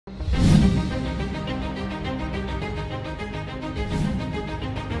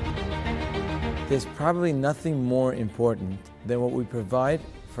There's probably nothing more important than what we provide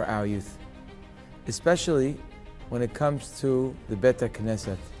for our youth, especially when it comes to the Bet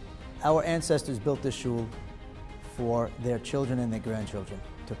Knesset. Our ancestors built this shul for their children and their grandchildren,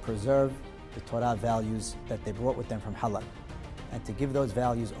 to preserve the Torah values that they brought with them from Halab, and to give those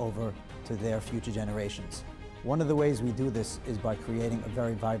values over to their future generations. One of the ways we do this is by creating a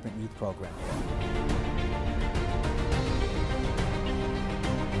very vibrant youth program.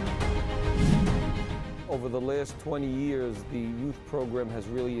 Over the last 20 years, the youth program has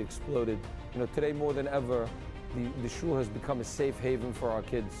really exploded. Today more than ever, the shul has become a safe haven for our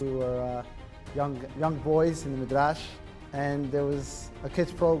kids. We were young boys in the Midrash, and there was a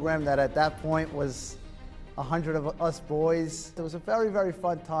kids program that at that point was 100 of us boys. It was a very, very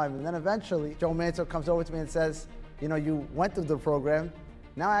fun time. And then eventually, Joe Manso comes over to me and says, you went through the program,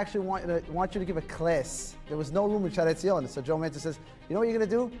 now I actually want you to give a class. There was no room in Shaare Tzion. So Joe Manso says, you know what you're gonna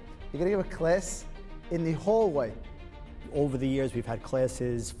do? You're gonna give a class in the hallway. Over the years, we've had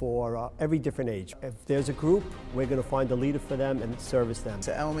classes for every different age. If there's a group, we're going to find a leader for them and service them.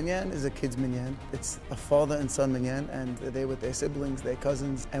 So our minyan is a kids minyan. It's a father and son minyan, and they're with their siblings, their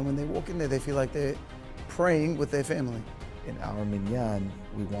cousins, and when they walk in there, they feel like they're praying with their family. In our minyan,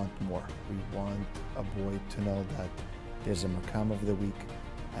 we want more. We want a boy to know that there's a makam of the week,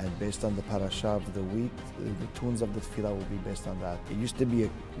 and based on the parasha of the week, the tunes of the tefillah will be based on that. It used to be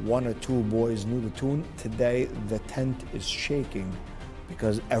one or two boys knew the tune. Today, the tent is shaking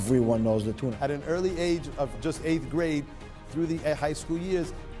because everyone knows the tune. At an early age of just 8th grade, through the high school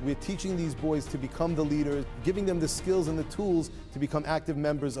years, we're teaching these boys to become the leaders, giving them the skills and the tools to become active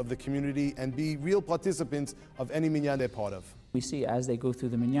members of the community and be real participants of any minyan they're part of. We see as they go through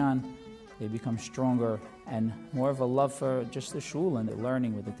the minyan, they become stronger and more of a love for just the shul and the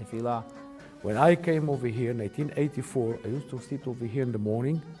learning with the tefillah. When I came over here in 1984, I used to sit over here in the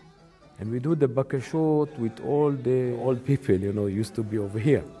morning and we do the bakashot with all the old people, used to be over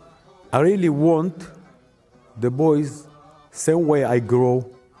here. I really want the boys, same way I grow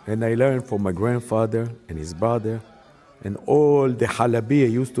and I learned from my grandfather and his brother and all the halabiya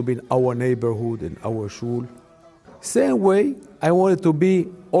used to be in our neighborhood and our shul. Same way, I wanted to be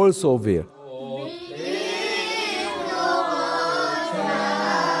also over here.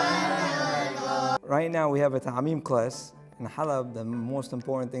 Right now we have a ta'amim class. In Halab, the most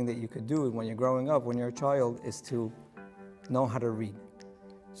important thing that you could do when you're growing up, when you're a child, is to know how to read.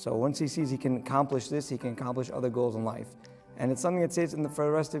 So once he sees he can accomplish this, he can accomplish other goals in life. And it's something that stays for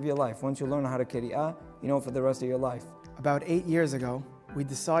the rest of your life. Once you learn how to qira'ah, you know for the rest of your life. About 8 years ago, we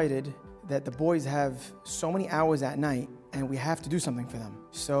decided that the boys have so many hours at night and we have to do something for them.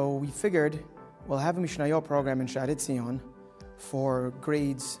 So we figured we'll have a Mishnayot program in Shaare Tzion for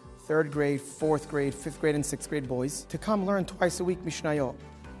grades 3rd grade, 4th grade, 5th grade, and 6th grade boys to come learn twice a week Mishnayot.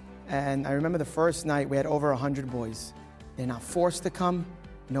 And I remember the first night we had over 100 boys. They're not forced to come,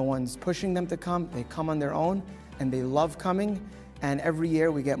 no one's pushing them to come, they come on their own and they love coming, and every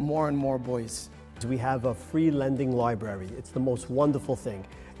year we get more and more boys. We have a free lending library. It's the most wonderful thing.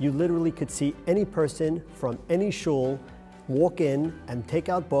 You literally could see any person from any shul walk in and take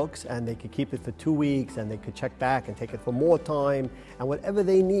out books, and they could keep it for 2 weeks, and they could check back and take it for more time, and whatever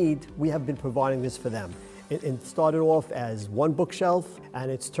they need, we have been providing this for them. It started off as one bookshelf,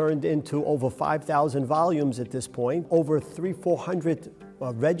 and it's turned into over 5,000 volumes at this point, over 400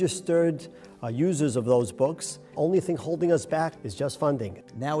 registered users of those books. Only thing holding us back is just funding.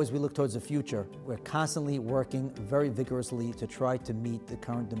 Now as we look towards the future, we're constantly working very vigorously to try to meet the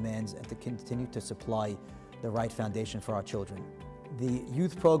current demands and to continue to supply the right foundation for our children. The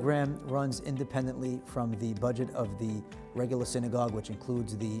youth program runs independently from the budget of the regular synagogue, which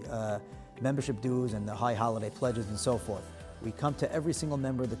includes the membership dues and the high holiday pledges and so forth. We come to every single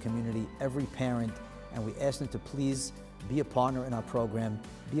member of the community, every parent, and we ask them to please be a partner in our program,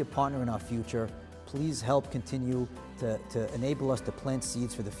 be a partner in our future. Please help continue to enable us to plant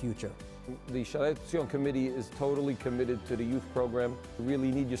seeds for the future. The Shaare Tzion committee is totally committed to the youth program. We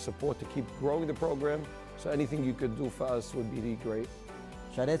really need your support to keep growing the program, so anything you could do for us would be great.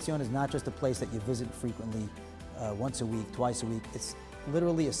 Shaare Tzion is not just a place that you visit frequently, once a week, twice a week. It's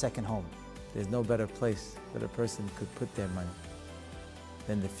literally a second home. There's no better place that a person could put their money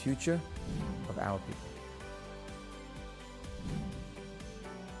than the future of our people.